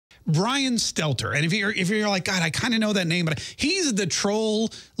Brian Stelter. And if you're like, God, I kind of know that name, but he's the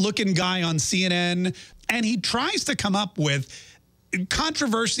troll-looking guy on CNN, and he tries to come up with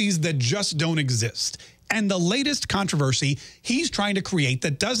controversies that just don't exist. And the latest controversy he's trying to create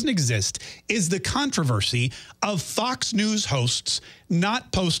that doesn't exist is the controversy of Fox News hosts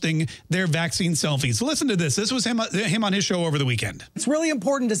not posting their vaccine selfies. Listen to this. This was him on his show over the weekend. It's really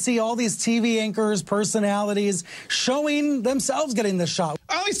important to see all these TV anchors, personalities, showing themselves getting the shot.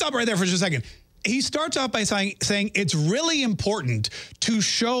 Let me stop right there for just a second. He starts off by saying it's really important to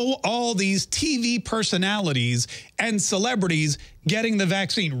show all these TV personalities and celebrities getting the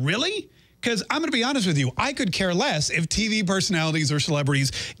vaccine. Really? Because I'm going to be honest with you, I could care less if TV personalities or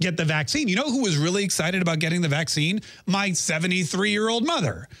celebrities get the vaccine. You know who was really excited about getting the vaccine? My 73-year-old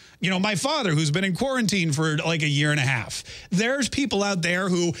mother. You know, my father, who's been in quarantine for like a year and a half. There's people out there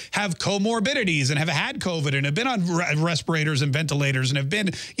who have comorbidities and have had COVID and have been on respirators and ventilators and have been,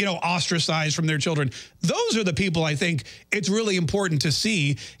 you know, ostracized from their children. Those are the people I think it's really important to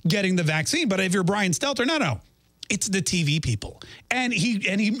see getting the vaccine. But if you're Brian Stelter, no. It's the TV people. And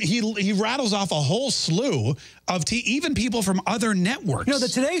he rattles off a whole slew of even people from other networks. You know, the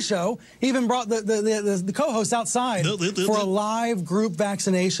Today Show even brought the co-hosts outside for a live group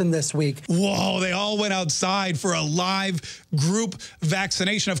vaccination this week. Whoa, they all went outside for a live group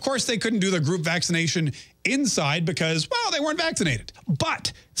vaccination. Of course, they couldn't do the group vaccination inside because, well, they weren't vaccinated.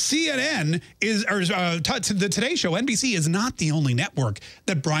 But CNN the Today Show, NBC, is not the only network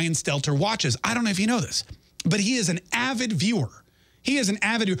that Brian Stelter watches. I don't know if you know this, but he is an avid viewer. He is an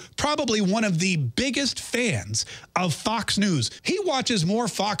avid viewer, probably one of the biggest fans of Fox News. He watches more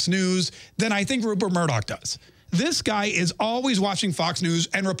Fox News than I think Rupert Murdoch does. This guy is always watching Fox News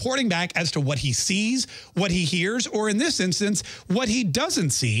and reporting back as to what he sees, what he hears, or in this instance, what he doesn't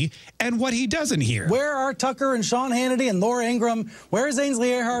see and what he doesn't hear. Where are Tucker and Sean Hannity and Laura Ingraham? Where is Ainsley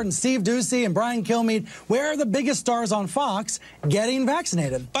Earhardt and Steve Doocy and Brian Kilmeade? Where are the biggest stars on Fox getting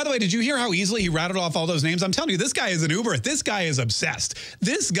vaccinated? By the way, did you hear how easily he rattled off all those names? I'm telling you, this guy is an Uber. This guy is obsessed.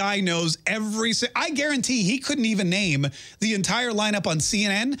 This guy knows I guarantee he couldn't even name the entire lineup on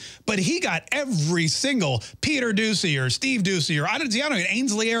CNN, but he got every single Peter Doocy or Steve Doocy or I don't know,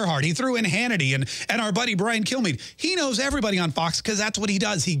 Ainsley Earhardt. He threw in Hannity and our buddy Brian Kilmeade. He knows everybody on Fox because that's what he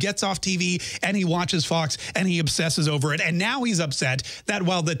does. He gets off TV and he watches Fox and he obsesses over it. And now he's upset that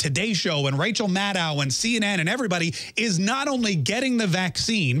while the Today Show and Rachel Maddow and CNN and everybody is not only getting the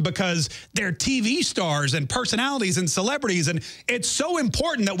vaccine because they're TV stars and personalities and celebrities, and it's so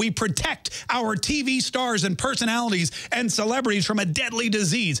important that we protect our TV stars and personalities and celebrities from a deadly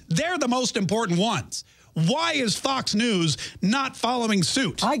disease. They're the most important ones. Why is Fox News not following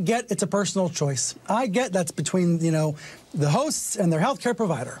suit? I get it's a personal choice. I get that's between, you know, the hosts and their healthcare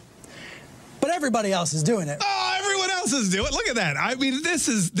provider. But everybody else is doing it. Oh, everyone else is doing it. Look at that. I mean, this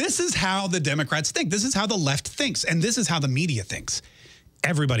is how the Democrats think. This is how the left thinks. And this is how the media thinks.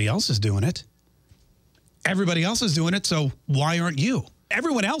 Everybody else is doing it. Everybody else is doing it, so why aren't you?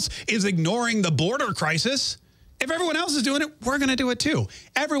 Everyone else is ignoring the border crisis. If everyone else is doing it, we're going to do it too.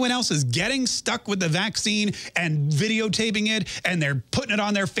 Everyone else is getting stuck with the vaccine and videotaping it, and they're putting it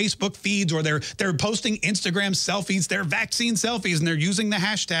on their Facebook feeds, or they're posting Instagram selfies, their vaccine selfies, and they're using the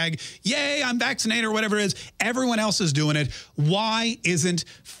hashtag, yay, I'm vaccinated, or whatever it is. Everyone else is doing it. Why isn't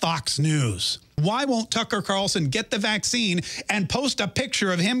Fox News? Why won't Tucker Carlson get the vaccine and post a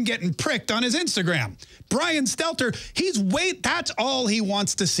picture of him getting pricked on his Instagram? Brian Stelter, that's all he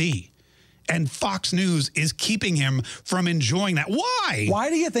wants to see. And Fox News is keeping him from enjoying that. Why? Why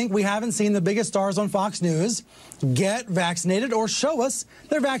do you think we haven't seen the biggest stars on Fox News get vaccinated or show us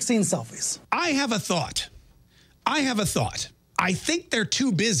their vaccine selfies? I have a thought. I think they're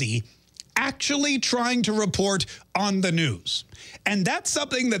too busy actually trying to report on the news. And that's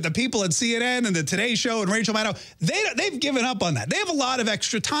something that the people at CNN and the Today Show and Rachel Maddow, they've given up on that. They have a lot of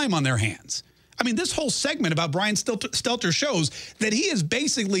extra time on their hands. I mean, this whole segment about Brian Stelter shows that he has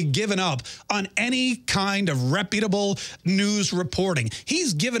basically given up on any kind of reputable news reporting.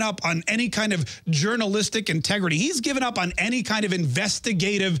 He's given up on any kind of journalistic integrity. He's given up on any kind of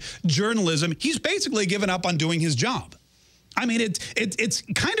investigative journalism. He's basically given up on doing his job. I mean, it's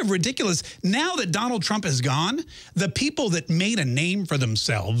kind of ridiculous. Now that Donald Trump is gone, the people that made a name for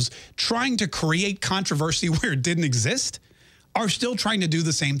themselves trying to create controversy where it didn't exist are still trying to do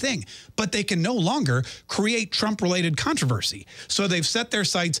the same thing, but they can no longer create Trump-related controversy. So they've set their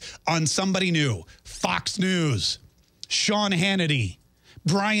sights on somebody new. Fox News, Sean Hannity,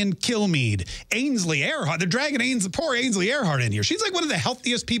 Brian Kilmeade, Ainsley Earhardt. They're dragging poor Ainsley Earhardt in here. She's like one of the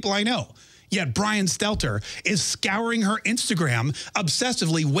healthiest people I know. Yet Brian Stelter is scouring her Instagram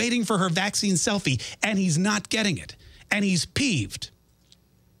obsessively, waiting for her vaccine selfie, and he's not getting it. And he's peeved.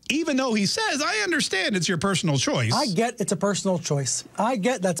 even though he says, I understand it's your personal choice. I get it's a personal choice. I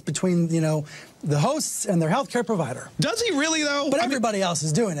get that's between, you know, the hosts and their healthcare provider. Does he really, though? But everybody else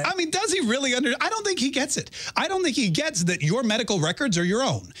is doing it. I mean, does he really I don't think he gets it. I don't think he gets that your medical records are your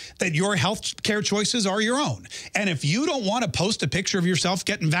own, that your health care choices are your own. And if you don't want to post a picture of yourself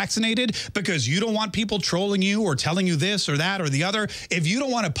getting vaccinated because you don't want people trolling you or telling you this or that or the other, if you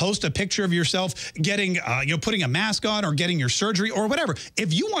don't want to post a picture of yourself getting, putting a mask on or getting your surgery or whatever,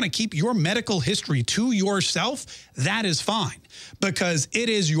 if you want to keep your medical history to yourself, that is fine, because it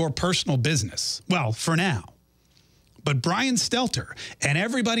is your personal business. Well, for now. But Brian Stelter and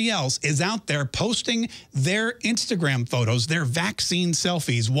everybody else is out there posting their Instagram photos, their vaccine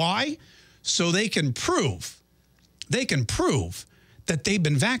selfies. Why? So they can prove that they've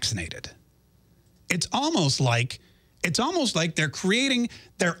been vaccinated. It's almost like they're creating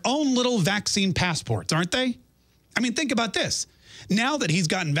their own little vaccine passports, aren't they? I mean, think about this. Now that he's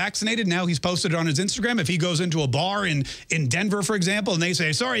gotten vaccinated, now he's posted it on his Instagram. If he goes into a bar in Denver, for example, and they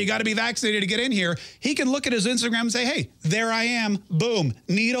say, sorry, you got to be vaccinated to get in here, he can look at his Instagram and say, hey, there I am. Boom.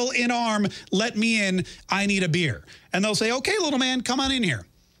 Needle in arm. Let me in. I need a beer. And they'll say, okay, little man, come on in here.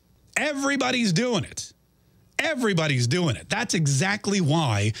 Everybody's doing it. Everybody's doing it. That's exactly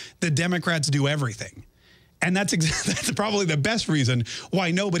why the Democrats do everything. And that's probably the best reason why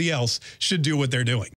nobody else should do what they're doing.